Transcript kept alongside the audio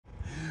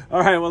All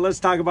right, well, let's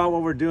talk about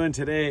what we're doing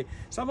today.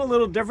 Something a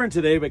little different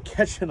today, but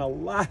catching a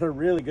lot of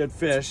really good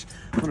fish.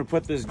 I'm gonna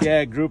put this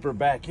gag grouper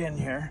back in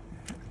here.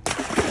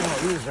 Oh,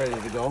 he's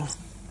ready to go.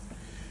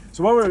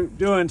 So what we're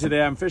doing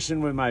today, I'm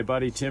fishing with my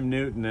buddy Tim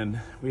Newton, and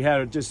we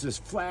had just this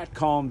flat,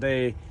 calm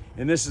day,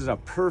 and this is a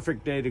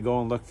perfect day to go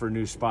and look for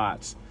new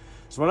spots.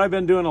 So what I've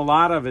been doing a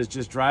lot of is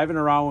just driving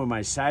around with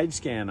my side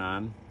scan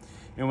on,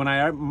 and when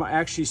I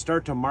actually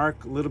start to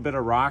mark a little bit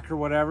of rock or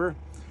whatever,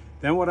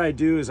 then what I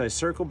do is I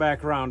circle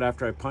back around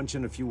after I punch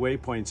in a few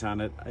waypoints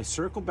on it. I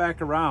circle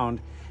back around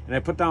and I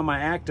put down my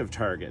active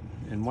target.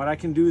 And what I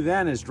can do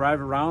then is drive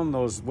around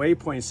those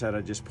waypoints that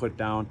I just put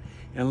down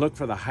and look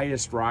for the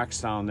highest rocks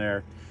down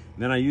there.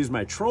 And then I use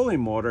my trolling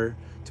motor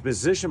to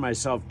position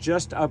myself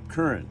just up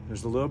current.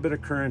 There's a little bit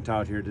of current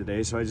out here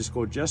today, so I just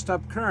go just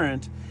up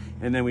current,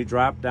 and then we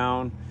drop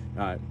down,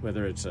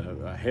 whether it's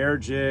a hair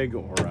jig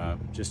or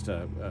just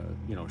a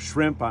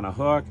shrimp on a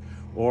hook,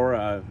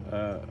 or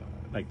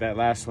like that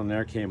last one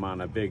there came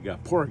on a big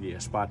porgy,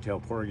 a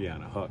spot-tailed porgy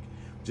on a hook.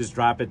 Just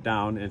drop it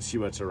down and see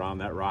what's around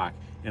that rock.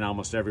 And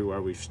almost everywhere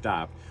we've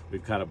stopped,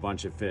 we've caught a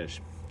bunch of fish.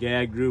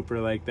 Gag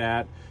grouper like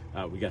that.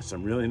 We got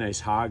some really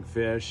nice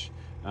hogfish,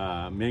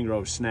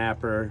 mangrove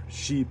snapper,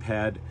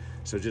 sheephead.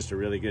 So just a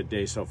really good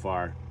day so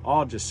far.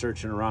 All just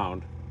searching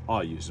around,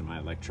 all using my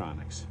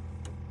electronics.